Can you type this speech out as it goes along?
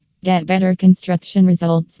Get better construction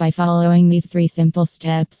results by following these three simple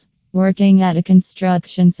steps. Working at a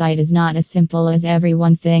construction site is not as simple as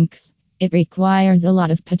everyone thinks. It requires a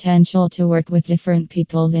lot of potential to work with different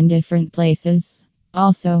people in different places.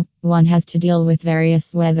 Also, one has to deal with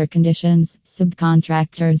various weather conditions,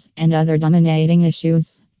 subcontractors, and other dominating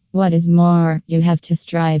issues. What is more, you have to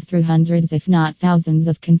strive through hundreds, if not thousands,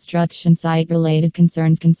 of construction site related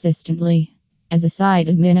concerns consistently. As a site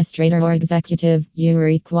administrator or executive, you are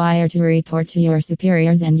required to report to your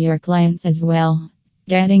superiors and your clients as well.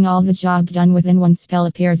 Getting all the job done within one spell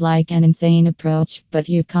appears like an insane approach, but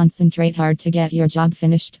you concentrate hard to get your job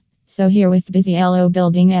finished. So here with Busy Yellow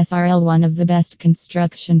Building SRL, one of the best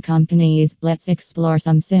construction companies, let's explore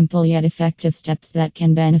some simple yet effective steps that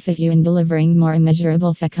can benefit you in delivering more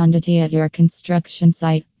immeasurable fecundity at your construction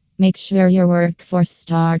site. Make sure your workforce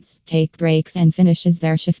starts, take breaks, and finishes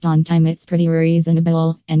their shift on time. It's pretty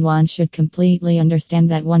reasonable, and one should completely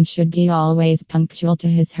understand that one should be always punctual to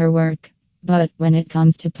his/her work. But when it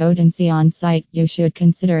comes to potency on site, you should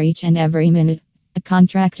consider each and every minute. A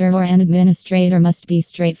contractor or an administrator must be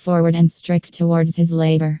straightforward and strict towards his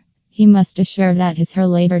labor. He must assure that his/her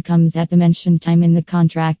labor comes at the mentioned time in the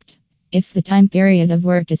contract. If the time period of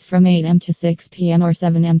work is from 8 am to 6 pm or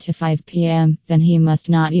 7 am to 5 pm, then he must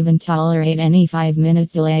not even tolerate any 5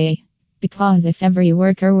 minutes delay. Because if every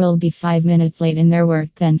worker will be 5 minutes late in their work,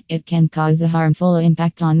 then it can cause a harmful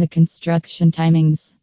impact on the construction timings.